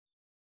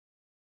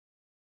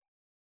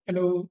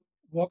Hello,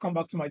 welcome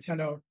back to my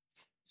channel.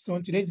 So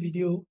in today's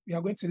video, we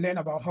are going to learn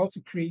about how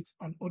to create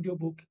an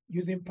audiobook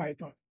using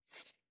Python.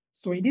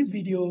 So in this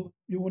video,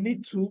 you will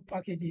need two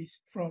packages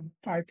from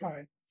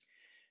PyPy.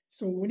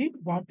 So we need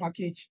one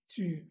package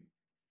to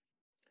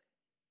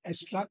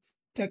extract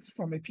text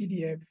from a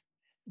PDF,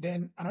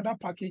 then another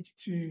package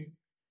to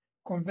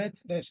convert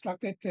the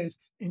extracted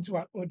text into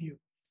an audio.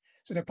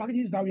 So the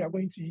packages that we are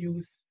going to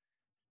use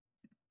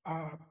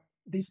are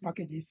these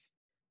packages,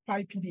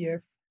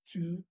 PyPDF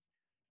 2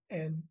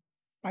 and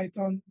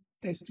Python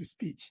text to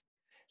speech.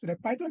 So the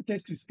Python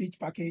text to speech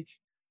package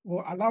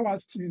will allow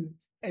us to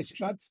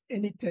extract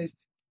any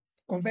text,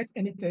 convert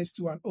any text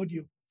to an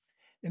audio.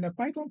 And the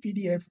Python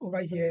PDF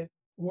over here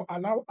will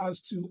allow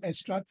us to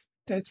extract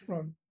text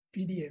from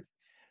PDF.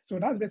 So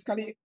that's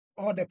basically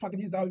all the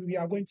packages that we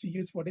are going to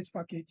use for this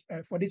package,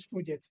 for this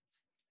project.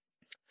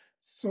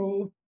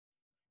 So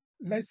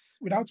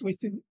without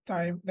wasting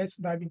time, let's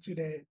dive into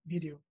the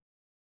video.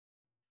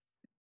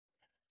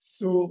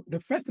 So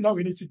the first thing that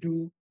we need to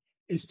do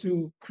is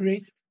to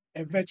create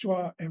a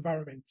virtual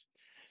environment.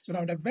 So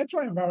now the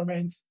virtual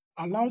environment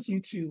allows you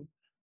to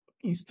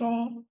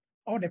install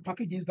all the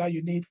packages that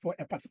you need for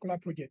a particular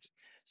project.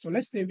 So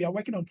let's say we are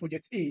working on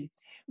project A,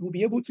 we'll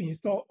be able to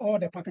install all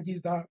the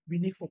packages that we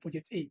need for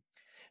project A.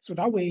 So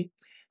that way,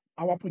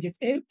 our project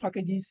A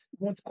packages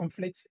won't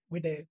conflict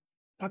with the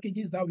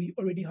packages that we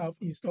already have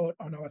installed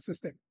on our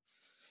system.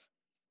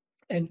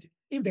 And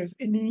if there's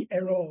any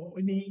error or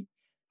any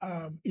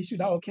issue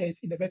that occurs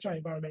in the virtual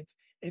environment,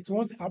 it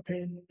won't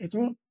happen. It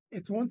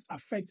won't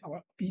affect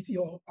our PC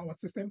or our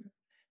system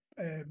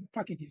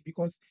packages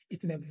because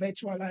it's in a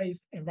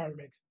virtualized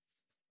environment.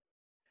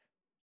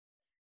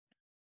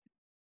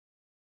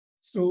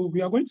 So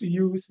we are going to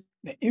use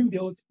the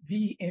inbuilt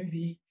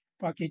VENV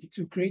package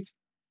to create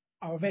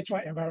our virtual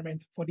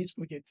environment for this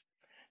project.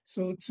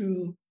 So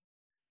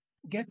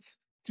get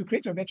to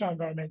create your virtual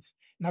environment,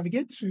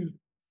 navigate to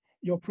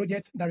your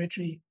project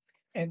directory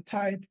and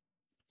type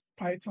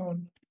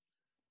Python.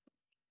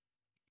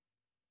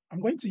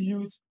 I'm going to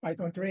use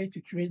Python 3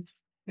 to create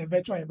the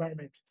virtual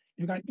environment.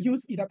 You can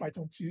use either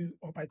Python 2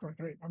 or Python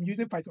 3. I'm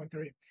using Python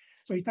 3.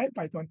 So you type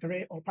Python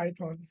 3 or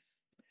Python,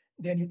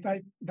 then you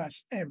type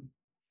 -m.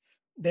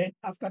 Then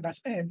after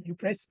 -m, you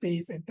press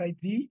space and type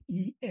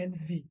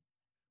VENV.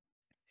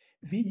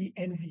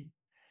 VENV.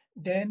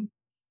 Then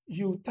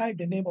you type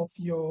the name of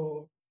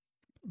your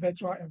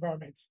virtual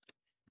environment.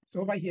 So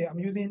over here, I'm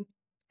using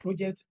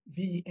project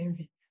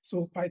VENV.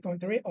 So Python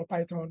 3 or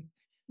Python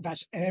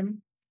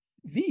 -m.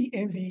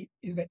 VENV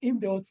is the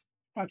inbuilt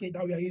package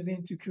that we are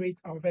using to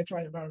create our virtual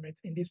environment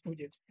in this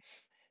project.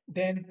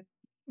 Then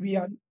we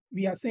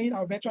are saying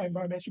our virtual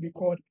environment should be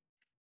called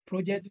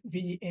project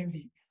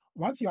VENV.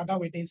 Once you are done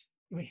with this,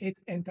 you hit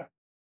enter.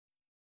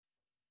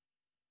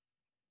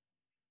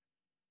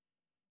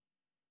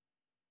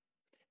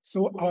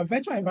 So our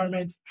virtual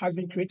environment has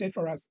been created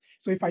for us.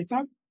 So if I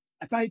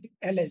type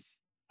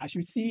ls, I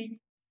should see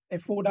a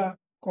folder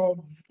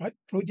called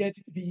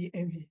project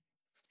VENV.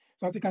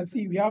 So as you can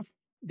see, we have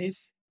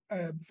this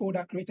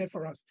folder created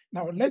for us.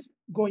 Now let's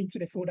go into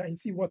the folder and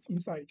see what's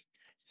inside.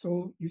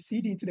 So you see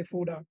into the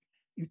folder,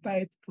 you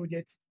type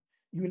project,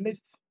 you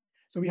list.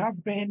 So we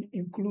have Ben,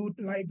 include,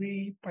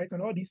 library,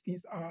 Python, all these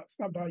things are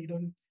stuff that you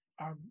don't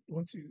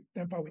want to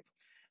tamper with.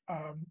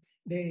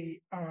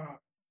 They are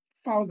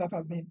files that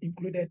has been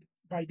included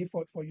by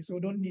default for you. So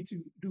don't need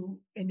to do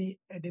any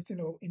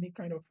editing or any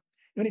kind of,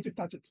 you don't need to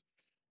touch it.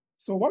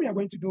 So what we are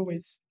going to do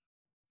is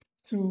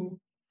to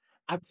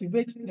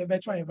activate the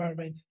virtual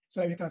environment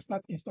so that we can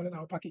start installing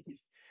our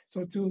packages.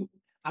 So to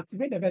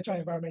activate the virtual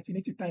environment, you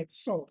need to type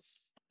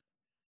source,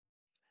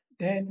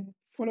 then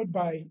followed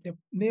by the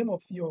name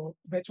of your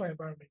virtual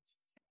environment.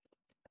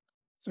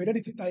 So you don't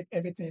need to type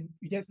everything.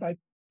 You just type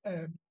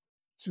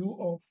 2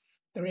 or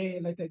 3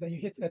 letters, then you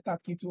hit the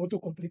tab key to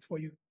autocomplete for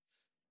you.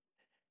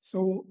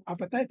 So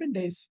after typing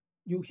this,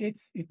 you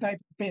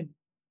type pen,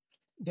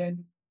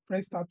 then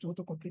press tab to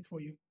autocomplete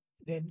for you.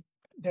 Then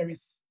there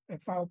is a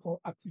file called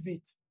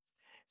activate.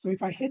 So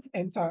if I hit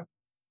enter,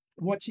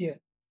 watch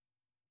here.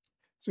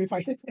 So if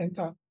I hit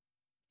enter,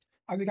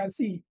 as you can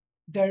see,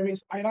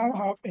 I now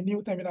have a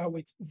new terminal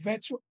with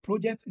virtual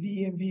project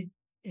VENV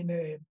in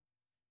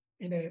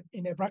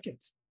a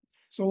bracket.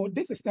 So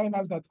this is telling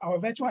us that our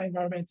virtual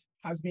environment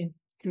has been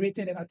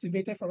created and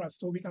activated for us.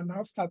 So we can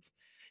now start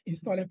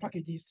installing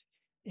packages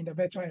in the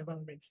virtual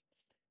environment.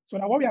 So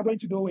now what we are going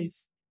to do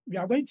is we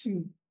are going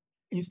to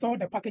install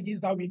the packages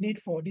that we need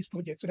for this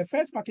project. So the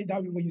first package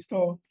that we will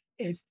install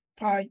is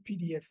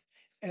PyPDF.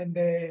 And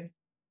the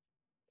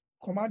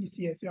command is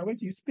here. So we are going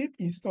to use pip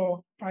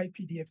install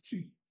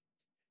PyPDF2.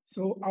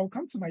 So I'll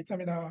come to my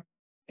terminal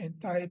and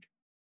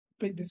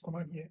paste this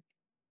command here.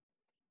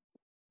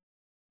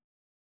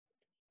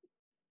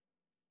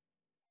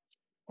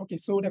 Okay,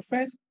 so the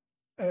first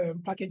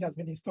package has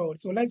been installed.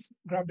 So let's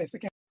grab the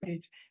second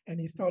package and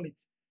install it.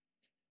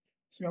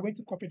 So we are going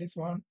to copy this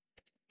one.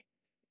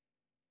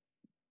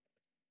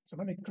 So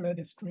let me clear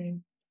the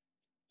screen,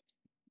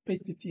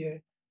 paste it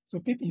here. So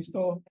pip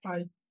install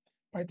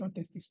Python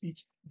text to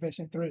speech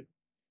version 3.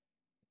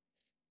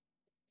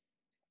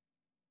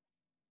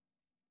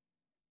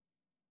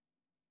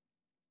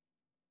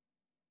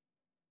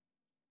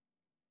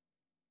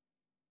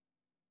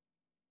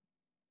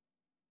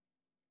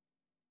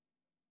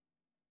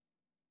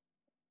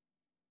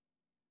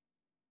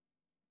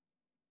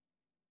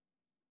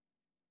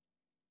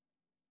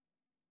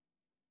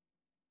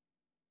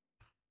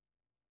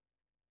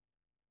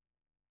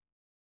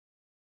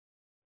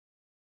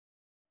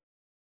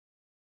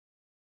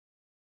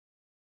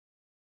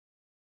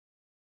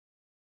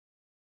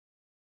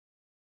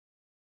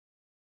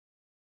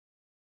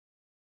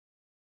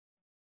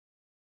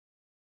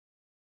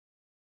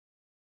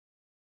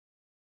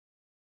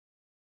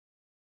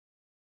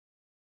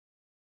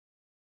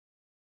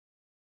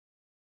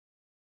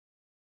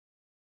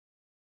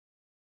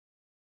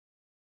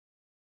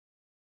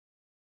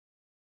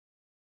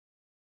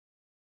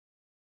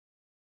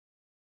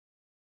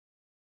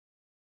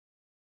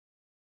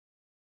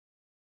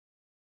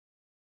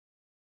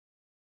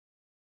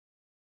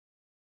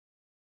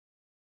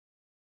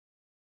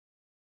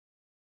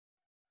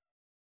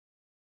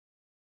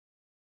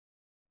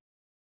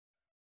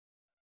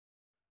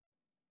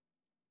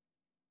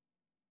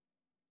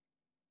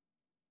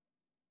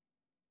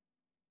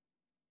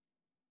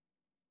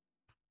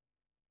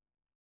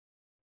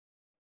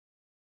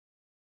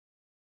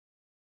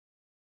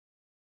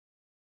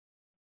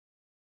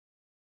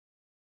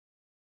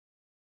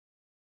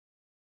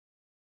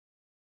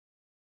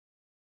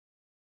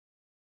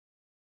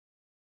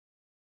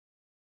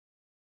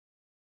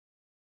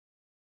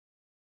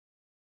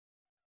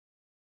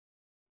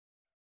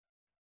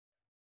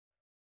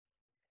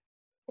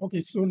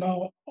 Okay, so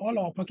now all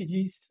our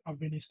packages have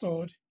been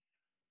installed.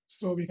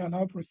 So we can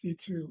now proceed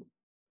to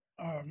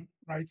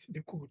write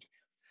the code.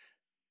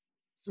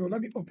 So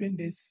let me open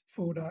this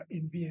folder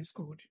in VS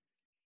Code.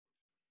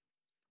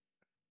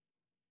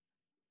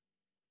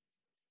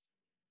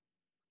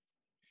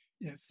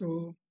 Yes,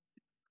 so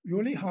we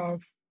only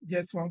have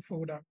just one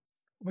folder,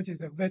 which is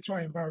the virtual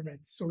environment.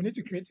 So we need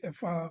to create a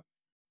file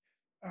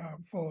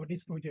for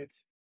this project.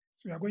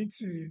 So we are going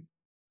to,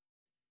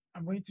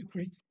 I'm going to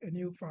create a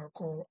new file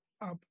called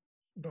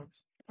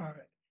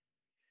app.py.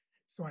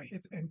 So I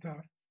hit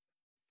enter.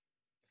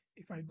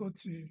 If I go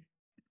to,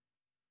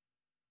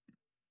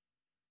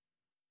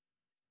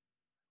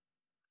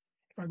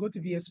 if I go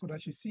to VS Code, I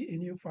should see a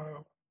new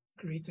file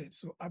created.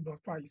 So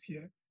app.py is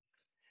here.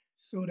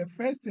 So the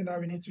first thing that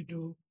we need to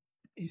do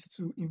is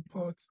to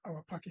import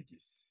our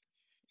packages.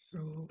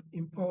 So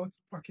import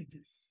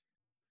packages.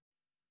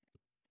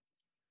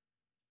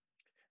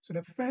 So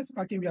the first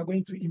package we are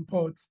going to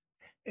import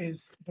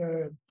is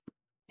the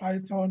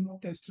Python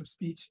text to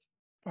speech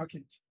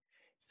package.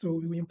 So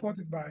we will import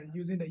it by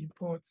using the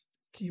import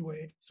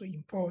keyword. So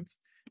import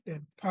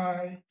the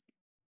py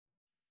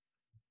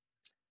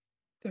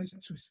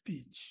text to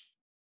speech.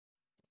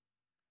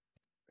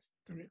 Let's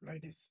do it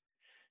like this.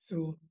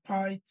 So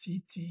py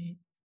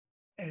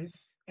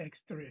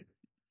ttsx3.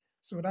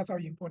 So that's how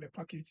you import the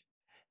package.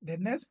 The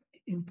next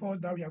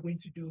import that we are going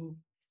to do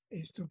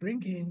is to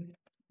bring in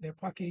the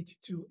package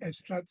to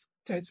extract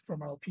text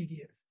from our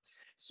PDF.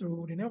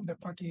 So the name of the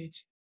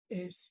package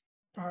is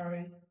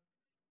py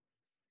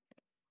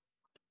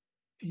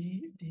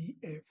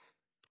pdf2.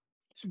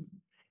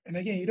 And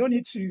again, you don't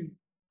need to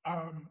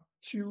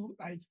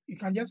like you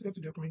can just go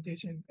to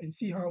documentation and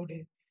see how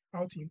to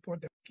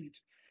import the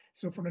package.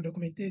 So from the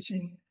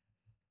documentation,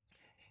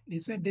 they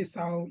said this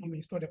how you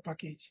install the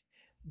package.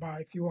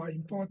 But if you are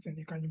importing,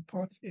 you can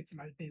import it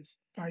like this,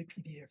 by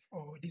PDF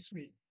or this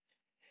way.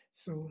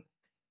 So,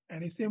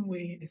 and the same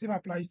way, the same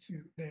applies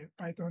to the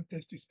Python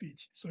text to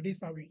speech. So this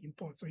is how we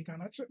import. So you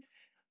can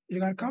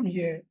come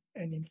here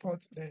and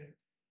import the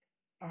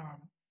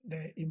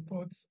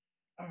import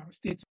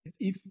statement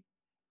if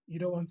you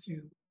don't want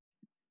to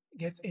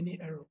get any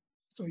error.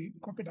 So you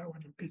copy that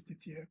one and paste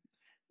it here.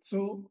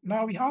 So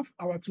now we have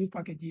our two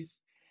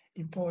packages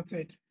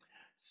imported.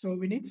 So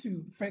we need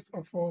to first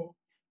of all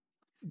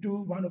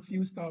do one of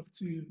few stuff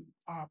to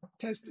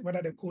test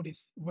whether the code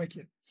is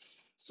working.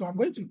 So I'm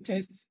going to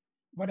test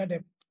whether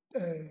the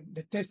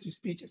text to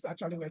speech is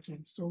actually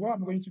working. So what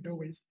I'm going to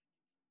do is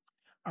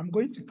I'm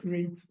going to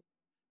create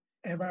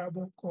a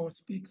variable called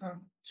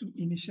speaker to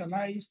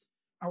initialize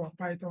our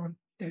Python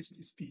text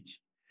to speech.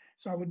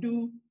 So I will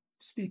do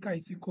speaker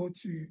is equal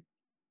to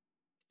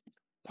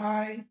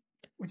py,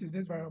 which is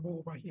this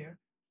variable over here.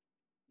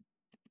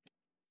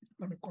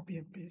 Let me copy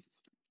and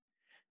paste.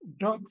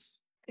 Dot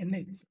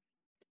init.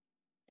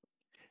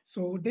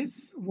 So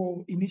this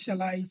will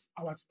initialize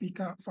our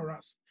speaker for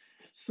us.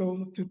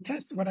 So to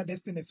test whether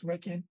this thing is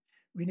working,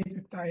 we need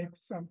to type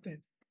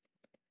something,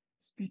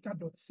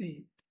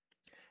 speaker.say.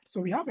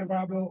 So we have a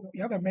variable, we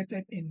have a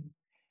method in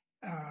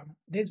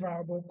this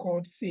variable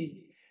called say.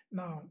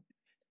 Now,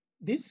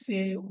 this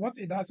say, what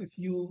it does is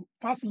you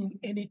pass in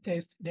any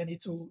text, then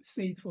it will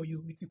say it for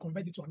you. It will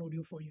convert it to an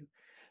audio for you.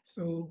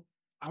 So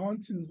I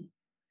want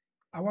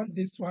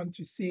this one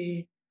to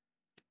say,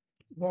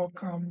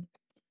 welcome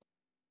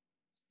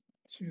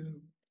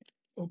to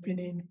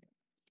opening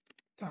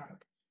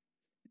tab.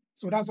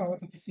 So that's what I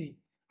wanted to say.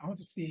 I want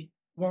to say,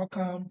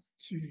 welcome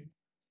to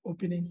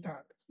opening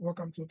tab.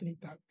 Welcome to opening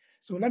tab.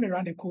 So let me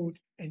run the code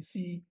and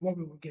see what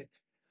we will get.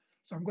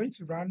 So I'm going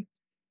to run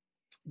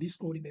this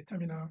code in the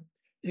terminal.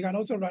 You can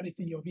also run it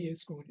in your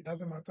VS Code. It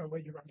doesn't matter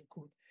where you run the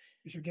code.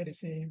 You should get the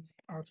same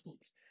output.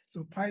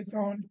 So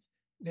Python,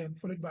 then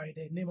followed by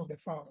the name of the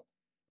file.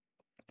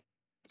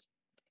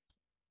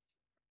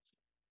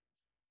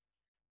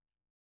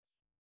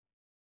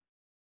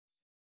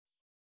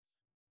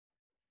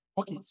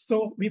 Okay,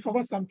 so we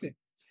forgot something.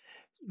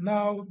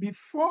 Now,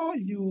 before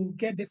you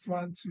get this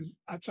one to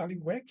actually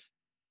work,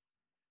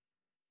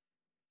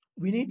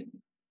 we need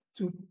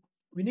to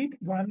we need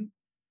one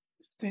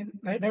thing.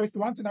 Like there is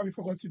one thing that we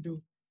forgot to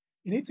do.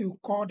 You need to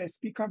call the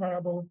speaker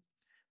variable,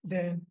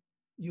 then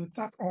you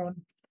tack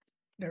on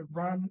the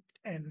run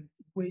and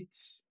wait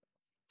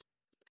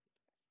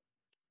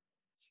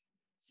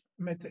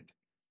method.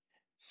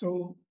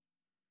 So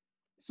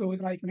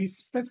it's like we've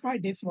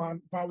specified this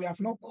one, but we have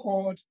not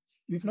called,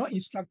 we've not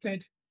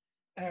instructed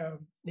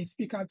the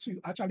speaker to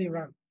actually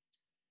run.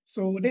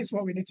 So this is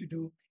what we need to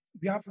do.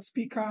 We have a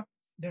speaker,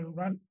 then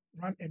run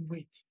and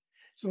wait.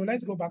 So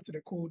let's go back to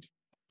the code.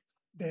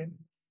 Then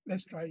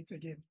let's try it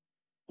again.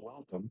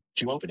 Welcome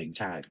to opening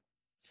tag.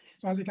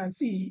 So as you can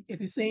see, it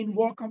is saying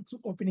welcome to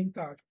opening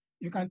tag.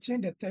 You can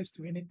change the text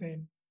to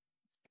anything.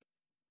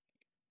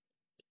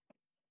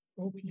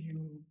 Hope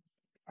you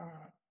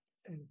are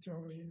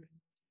enjoying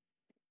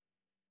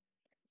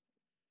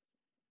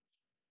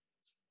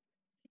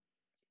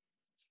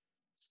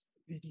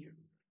video.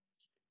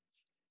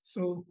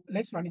 So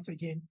let's run it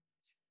again.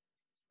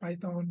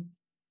 Python,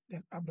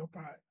 then app.py.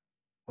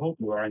 Hope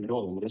you are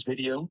enjoying this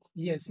video.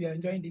 Yes, we are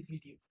enjoying this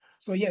video.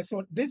 So yeah,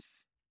 so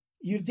this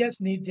you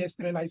just need just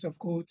 3 lines of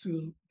code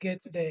to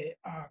get the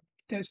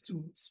text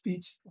to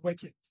speech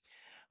working.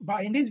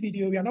 But in this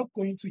video, we are not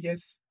going to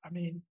just,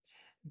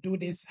 do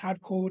this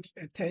hard code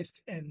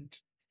test and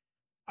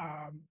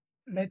um,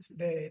 let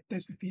the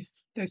text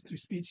to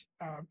speech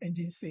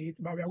engine say it.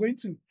 But we are going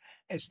to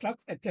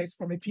extract a text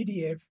from a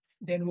PDF,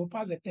 then we'll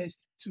pass the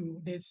text to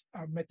this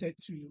method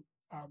to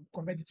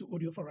convert it to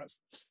audio for us.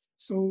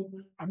 So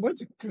I'm going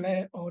to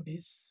clear all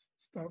this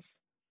stuff.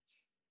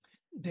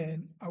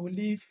 Then I will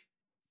leave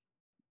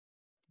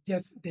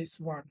just this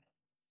one.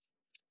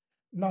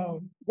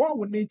 Now, what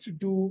we need to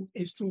do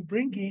is to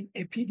bring in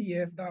a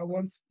PDF that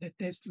wants the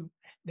text to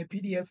the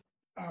PDF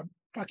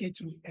package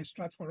to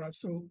extract for us.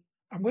 So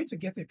I'm going to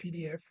get a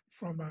PDF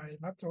from my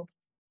laptop.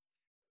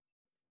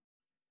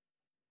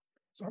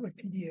 So I have a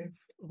PDF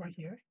over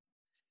here.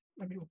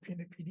 Let me open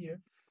the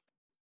PDF.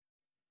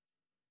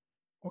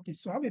 Okay,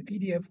 so I have a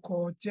PDF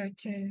called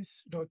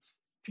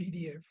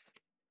Jenkins.pdf.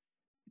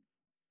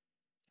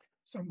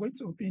 So I'm going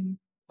to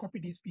copy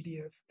this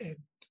PDF and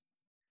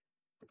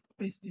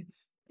paste it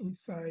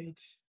inside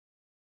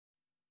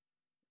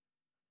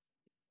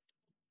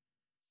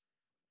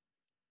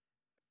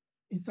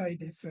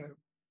this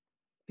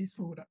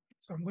folder.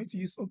 So I'm going to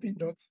use open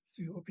dots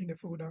to open the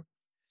folder.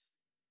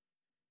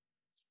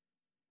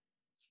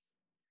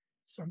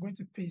 So I'm going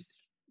to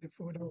paste the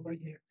folder over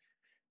here.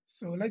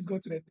 So let's go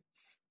to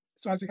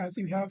so as you can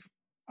see, we have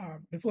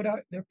the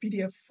folder, the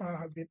PDF file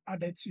has been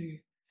added to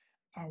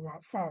our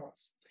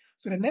files.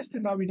 So the next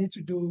thing that we need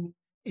to do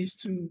is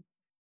to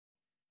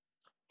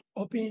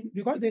open,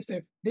 because there's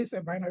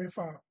a binary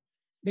file,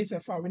 there's a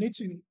file, we need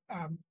to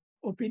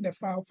open the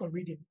file for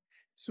reading.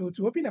 So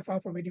to open the file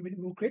for reading, we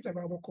will create a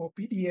variable called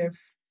PDF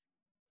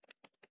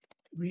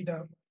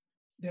reader.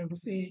 Then we'll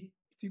say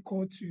it's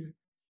equal to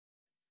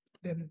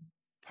then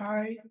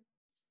pi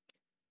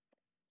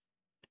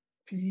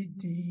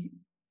PDF2,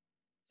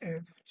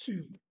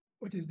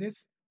 which is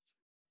this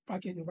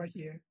package over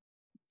here.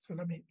 So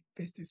let me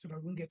paste it so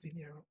that we won't get in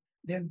here.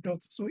 Then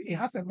dot. So it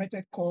has a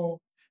method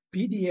called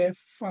PDF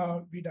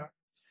file reader.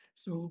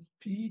 So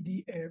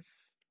PDF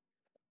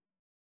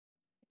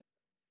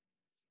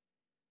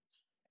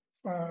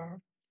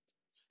file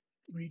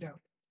reader.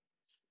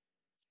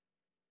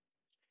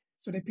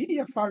 So the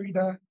PDF file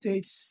reader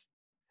takes,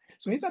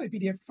 so inside the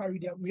PDF file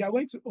reader, we are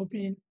going to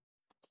open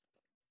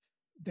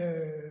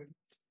the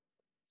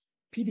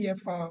PDF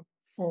file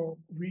for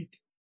read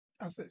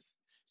access.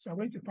 So I'm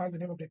going to pass the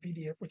name of the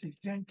PDF, which is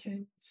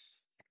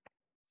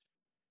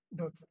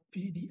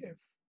Jenkins.pdf.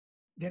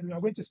 Then we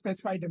are going to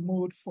specify the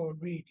mode for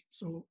read.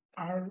 So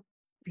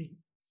RP.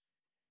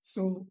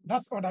 So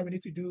that's all that we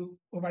need to do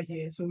over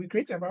here. So we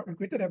created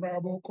a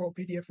variable called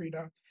PDF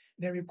reader.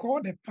 Then we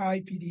call the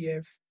Py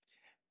PDF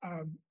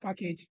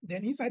package.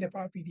 Then inside the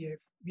Py PDF,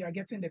 we are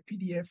getting the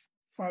PDF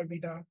file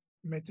reader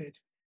method.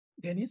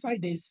 Then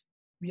inside this,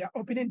 we are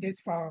opening this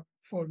file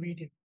for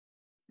reading,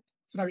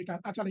 so that we can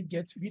actually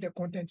read the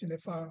content in the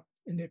file,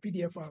 in the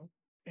PDF file,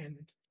 and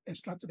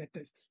extract the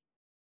text.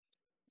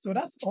 So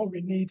that's all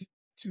we need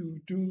to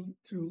do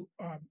to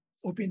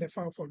open the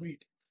file for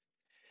read.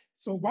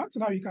 So what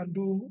now you can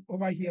do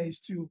over here is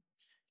to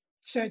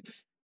check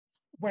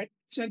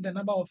the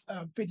number of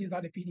pages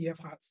that the PDF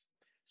has.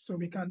 So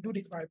we can do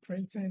this by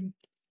printing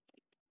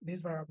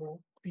this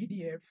variable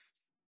PDF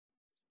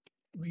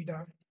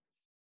reader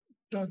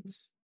dot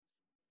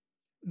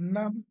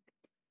num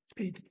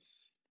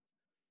pages.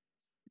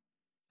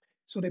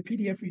 So the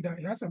PDF reader,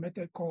 it has a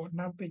method called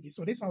num pages.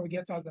 So this one will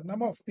get us the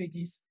number of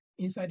pages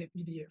inside the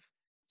PDF.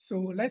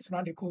 So let's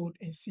run the code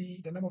and see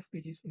the number of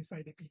pages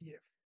inside the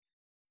PDF.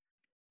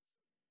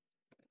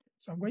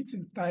 So I'm going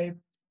to type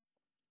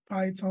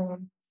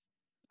Python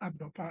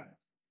app.py.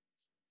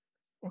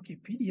 Okay,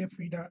 PDF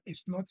reader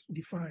is not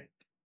defined.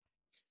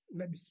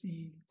 Let me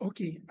see.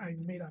 Okay, I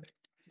made it.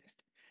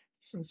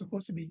 So it's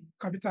supposed to be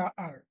capital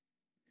R.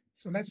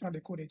 So let's run the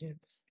code again.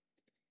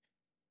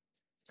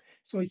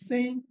 So it's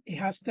saying it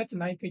has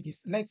 39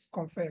 pages. Let's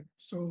confirm.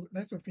 So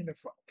let's open the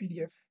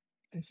PDF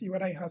and see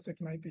whether it has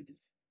 39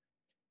 pages.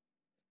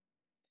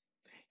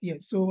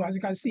 Yes, so as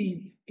you can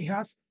see, it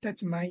has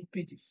 39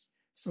 pages.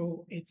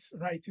 So it's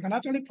right. You can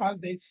actually pass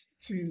this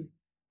to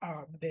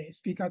the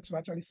speaker to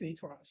actually say it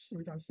for us. So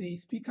we can say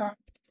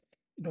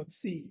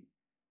speaker.say.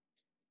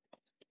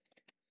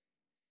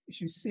 You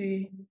should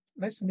say,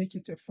 let's make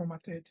it a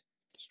formatted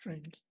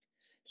string.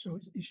 So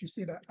you should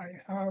say that I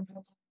have,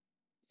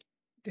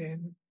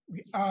 then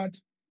we add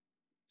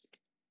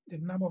the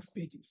number of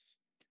pages.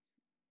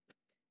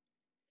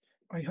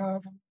 I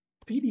have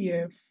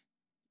PDF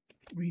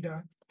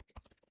reader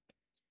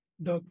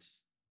dot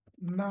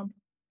num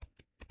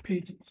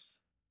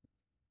pages,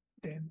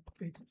 then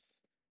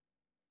pages.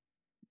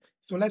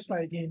 So let's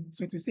try again.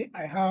 So to say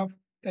I have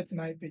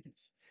 39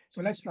 pages.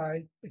 So let's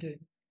try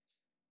again.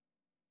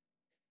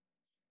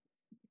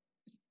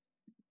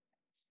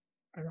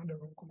 I ran the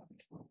wrong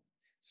command.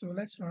 So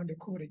let's run the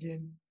code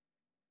again.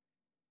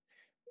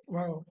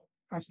 Wow,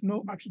 has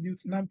no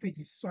attribute none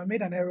pages. So I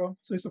made an error.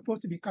 So it's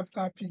supposed to be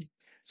capital P.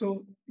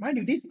 So mind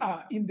you, these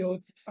are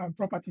inbuilt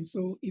properties.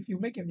 So if you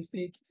make a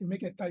mistake, if you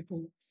make a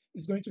typo,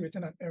 it's going to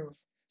return an error.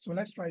 So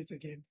let's try it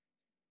again.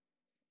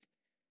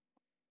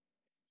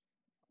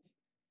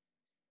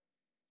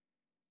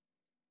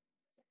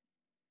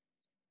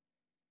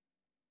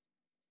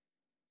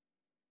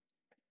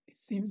 It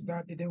seems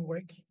that it didn't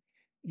work.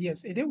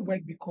 Yes, it didn't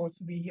work because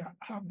we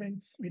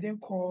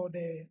didn't call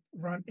the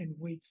run and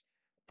wait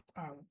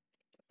um,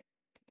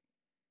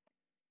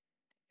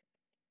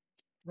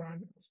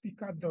 run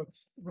speaker dot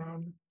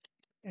run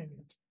and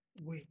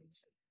wait.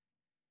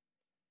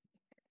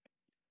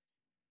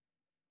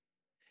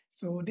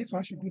 So this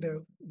one should do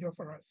the job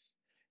for us.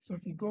 So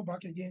if you go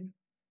back again,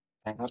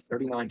 I have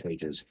 39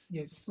 pages.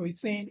 yes, so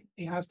it's saying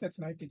it has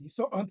 39 pages.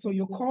 So until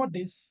you call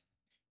this,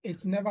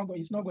 it's not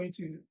going to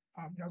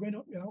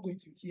you're not going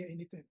to hear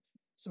anything.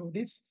 So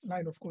this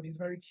line of code is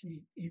very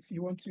key if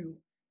you want to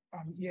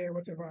hear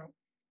whatever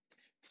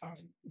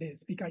the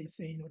speaker is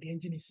saying or the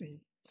engine is saying.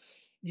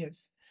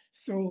 Yes.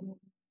 So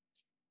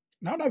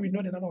now that we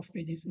know the number of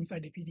pages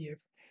inside the PDF,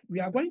 we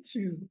are going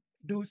to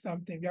do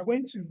something. We are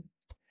going to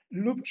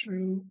loop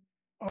through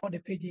all the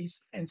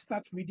pages and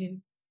start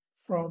reading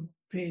from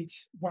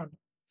page 1.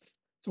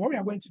 So what we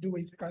are going to do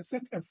is we can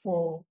set a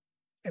for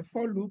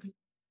loop.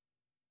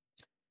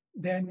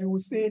 Then we will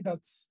say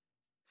that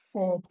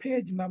for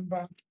page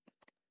number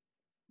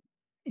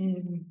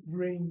in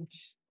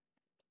range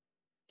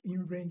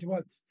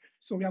what?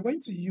 So we are going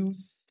to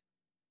use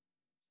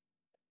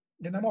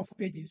the number of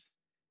pages.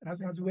 And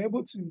as we're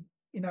able to,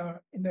 in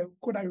the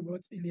code that we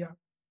wrote earlier,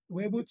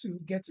 we're able to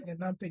get the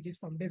num pages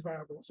from this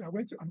variable. So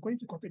I'm going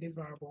to copy this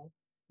variable.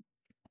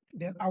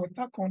 Then I will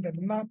tack on the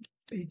num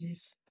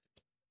pages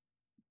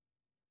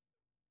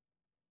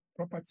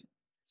property.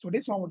 So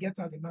this one will get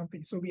us a num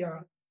page. So we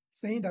are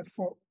saying that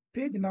for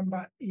page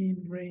number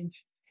in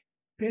range,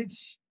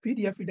 page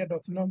PDF reader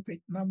dot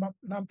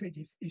num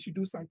pages, it should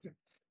do something.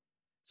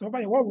 So over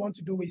here, what we want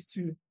to do is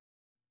to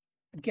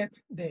get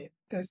the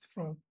text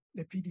from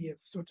the PDF.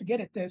 So to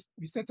get a text,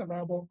 we set a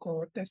variable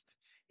called text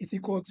is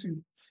equal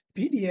to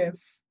PDF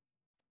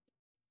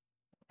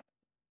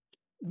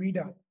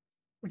reader,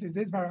 which is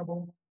this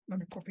variable. Let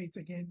me copy it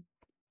again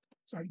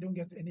so I don't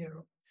get any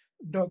error.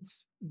 Dot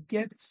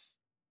get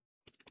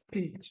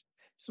page.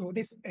 So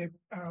this is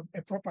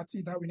a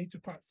property that we need to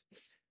pass.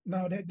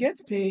 Now the get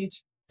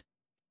page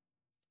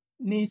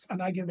needs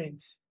an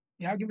argument.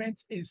 The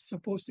argument is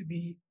supposed to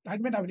be, the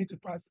argument that we need to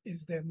pass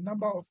is the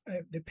number of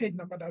the page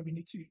number that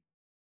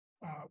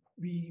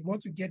we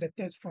want to get the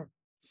text from.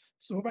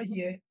 So over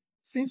here,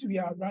 since we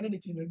are running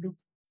it in a loop,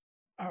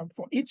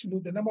 for each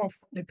loop,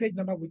 the page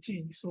number will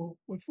change. So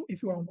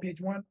if you are on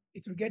page 1,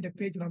 it will get the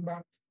page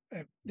number,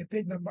 the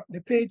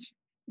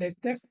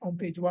text on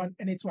page 1,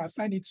 and it will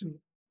assign it to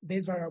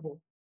this variable.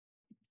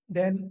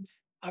 Then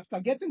after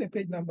getting the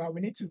page number,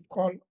 we need to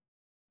call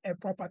a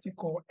property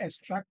called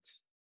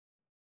extract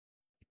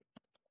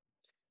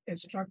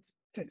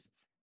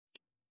text.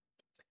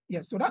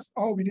 Yeah, so that's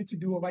all we need to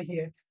do over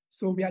here.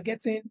 So we are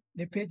getting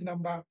the page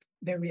number,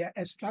 then we are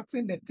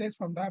extracting the text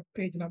from that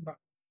page number.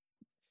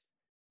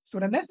 So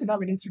the next thing that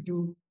we need to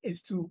do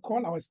is to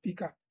call our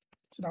speaker.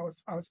 So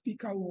that our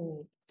speaker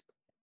will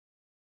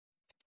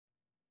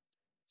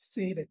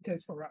say the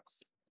text for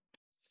us.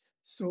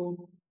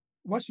 So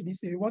what should we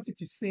say? We want it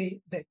to say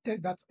the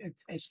text that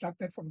it's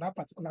extracted from that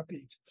particular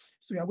page.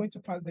 So we are going to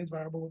pass this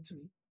variable to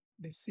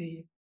the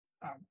say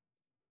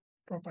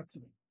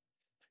property.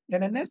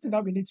 Then the next thing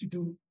that we need to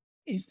do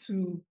is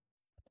to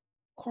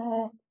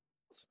call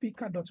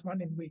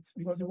speaker.run and wait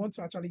because we want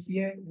to actually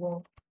hear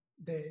what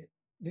the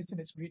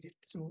listener is reading.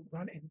 So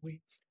run and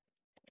wait.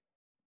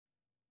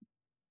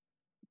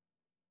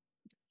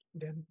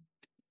 Then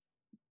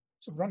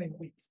so run and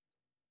wait.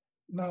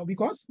 Now,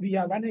 because we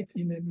are running it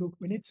in a loop,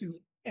 we need to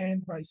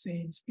end by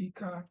saying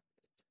speaker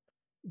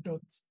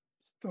dot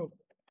stop.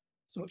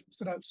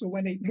 So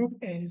when a loop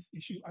ends,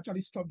 it should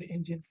actually stop the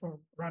engine from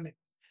running.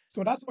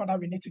 So that's all that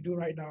we need to do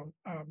right now.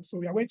 So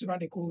we are going to run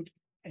the code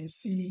and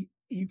see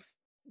if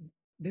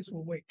this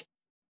will work.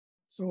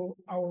 So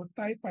I will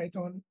type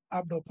Python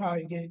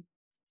app.py again.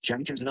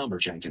 Jenkins number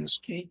Jenkins.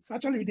 Okay, it's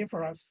actually reading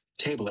for us.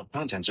 Table of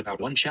contents about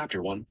 1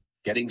 chapter 1.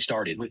 Getting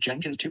started with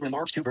Jenkins 2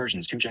 remarks 2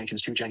 versions 2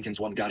 Jenkins 2 Jenkins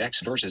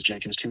 1.x versus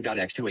Jenkins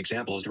 2.x 2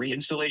 examples 3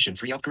 installation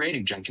 3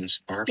 upgrading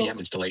Jenkins RPM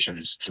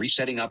installations 3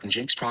 setting up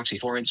Jinx proxy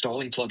 4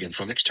 installing plugin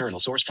from external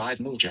source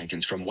 5 move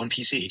Jenkins from one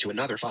PC to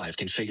another 5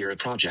 configure a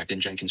project in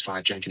Jenkins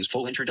 5 Jenkins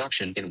full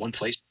introduction in one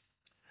place.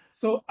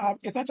 So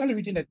it's actually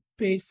reading a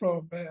page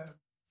from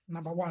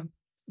number 1.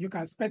 You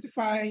can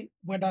specify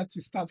whether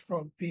to start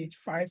from page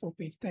 5 or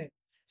page 10.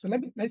 So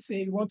let's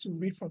say we want to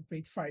read from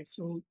page 5.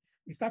 So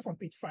we start from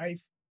page 5,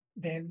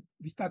 then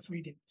we start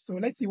reading. So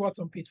let's see what's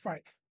on page 5.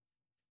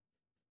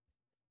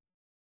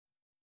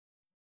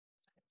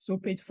 So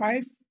page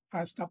 5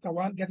 has chapter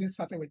 1, getting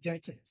started with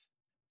Jenkins.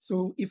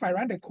 So if I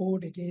run the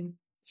code again,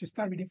 you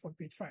start reading from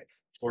page 5.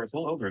 For a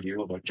full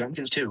overview of what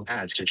Jenkins 2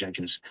 adds to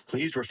Jenkins,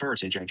 please refer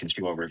to Jenkins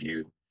 2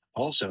 overview.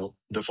 Also,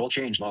 the full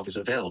changelog is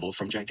available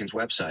from Jenkins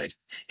website.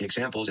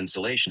 Examples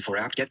installation for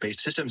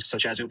apt-get-based systems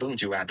such as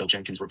Ubuntu at the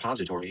Jenkins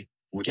repository.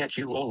 WGET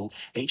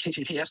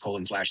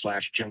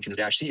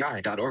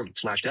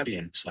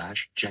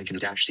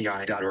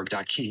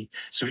https://jenkins-ci.org/debian/jenkins-ci.org.key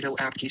sudo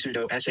apt-key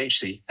sudo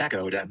shc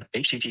echo deb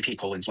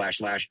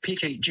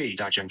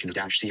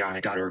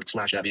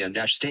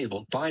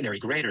http://pkg.jenkins-ci.org/debian-stable binary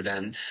greater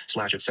than /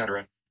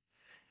 etc.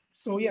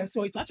 So yeah,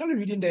 so it's actually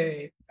reading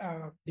the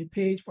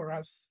page for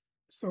us.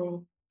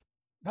 So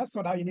that's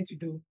all that you need to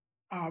do.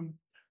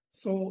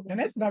 So the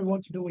next thing that we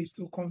want to do is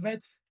to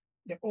convert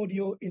the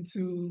audio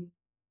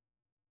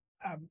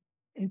um,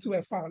 into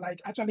a file,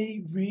 like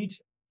actually read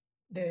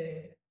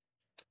the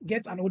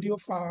get an audio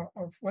file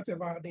of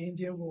whatever the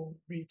engine will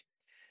read.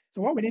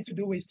 So what we need to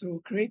do is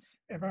to create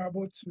a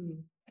variable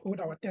to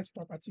hold our text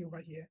property over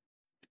here.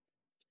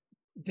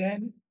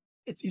 Then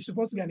it is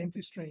supposed to be an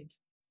empty string.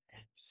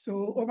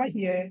 So over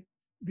here,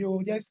 we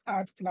will just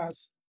add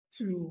plus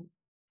to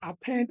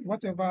append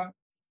whatever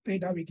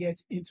page that we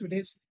get into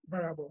this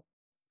variable.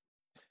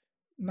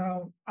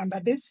 Now, under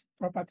this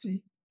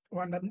property,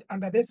 or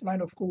under this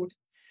line of code,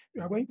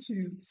 we are going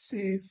to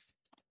save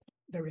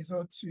the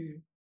result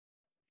to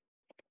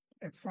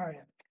a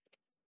file.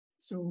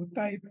 So we'll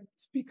type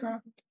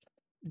speaker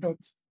dot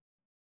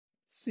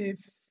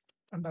save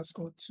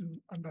underscore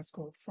to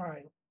underscore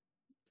file.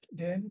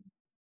 Then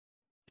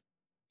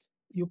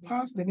you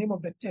pass the name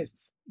of the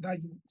test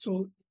that you,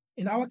 so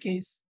in our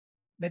case,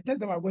 the test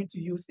that we're going to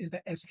use is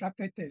the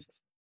extracted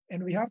test.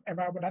 And we have a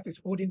variable that is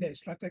holding the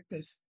extracted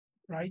test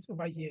right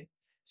over here.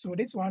 So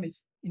this one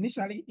is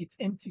initially it's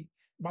empty,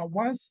 but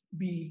once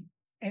we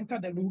enter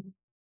the loop,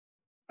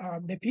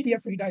 the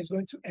PDF reader is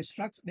going to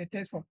extract the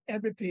text from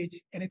every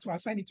page and it will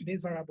assign it to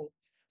this variable.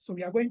 So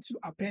we are going to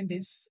append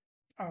this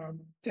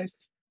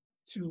test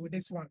to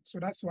this one. So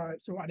that's why,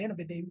 so at the end of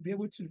the day, we'll be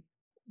able to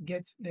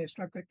get the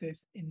extracted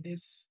text in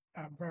this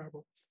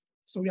variable.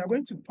 So we are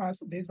going to pass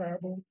this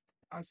variable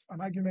as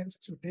an argument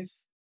to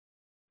this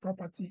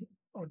property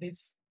or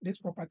this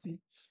property.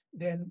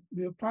 Then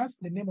we'll pass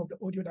the name of the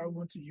audio that we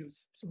want to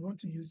use. So we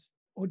want to use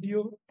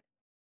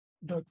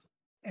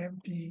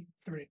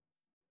audio.mp3.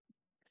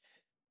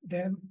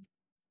 Then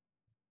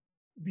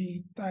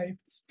we type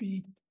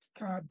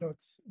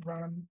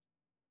speaker.run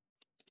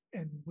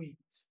and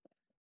wait.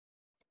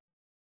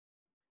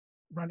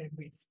 Run and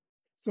wait.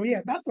 So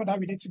yeah, that's all that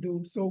we need to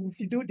do. So if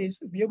you do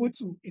this, it will be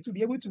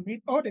able to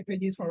read all the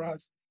pages for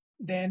us.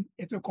 Then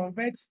it will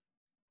convert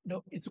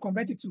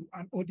it to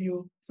an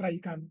audio so that you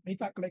can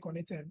later click on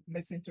it and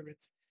listen to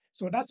it.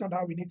 So that's all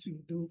that we need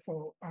to do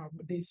for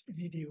this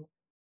video.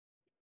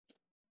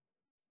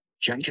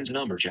 Jenkins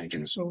number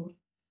Jenkins. So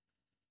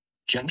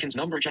Jenkins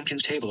number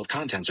Jenkins table of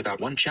contents about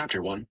 1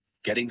 chapter 1.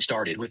 Getting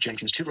started with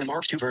Jenkins 2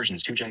 remarks 2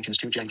 versions 2 Jenkins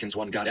 2 Jenkins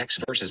 1.x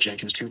versus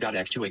Jenkins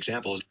 2.x 2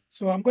 examples.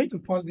 So I'm going to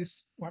pause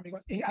this one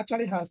because it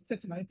actually has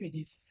 39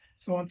 pages.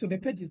 So until the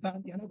page is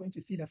done, you're not going to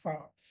see the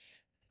file.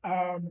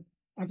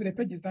 Until the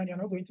page is done, you're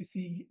not going to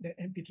see the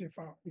MP3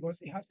 file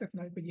because it has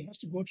 39 pages. It has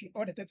to go through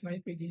all the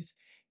 39 pages,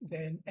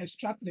 then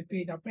extract the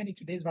page, append it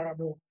to this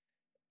variable,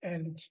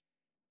 and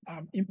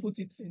input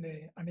it in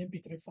an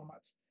MP3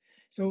 format.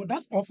 So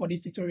that's all for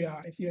this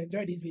tutorial. If you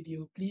enjoyed this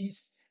video,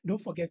 please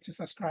don't forget to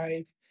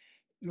subscribe,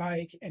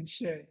 like, and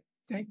share.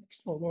 Thanks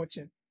for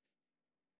watching.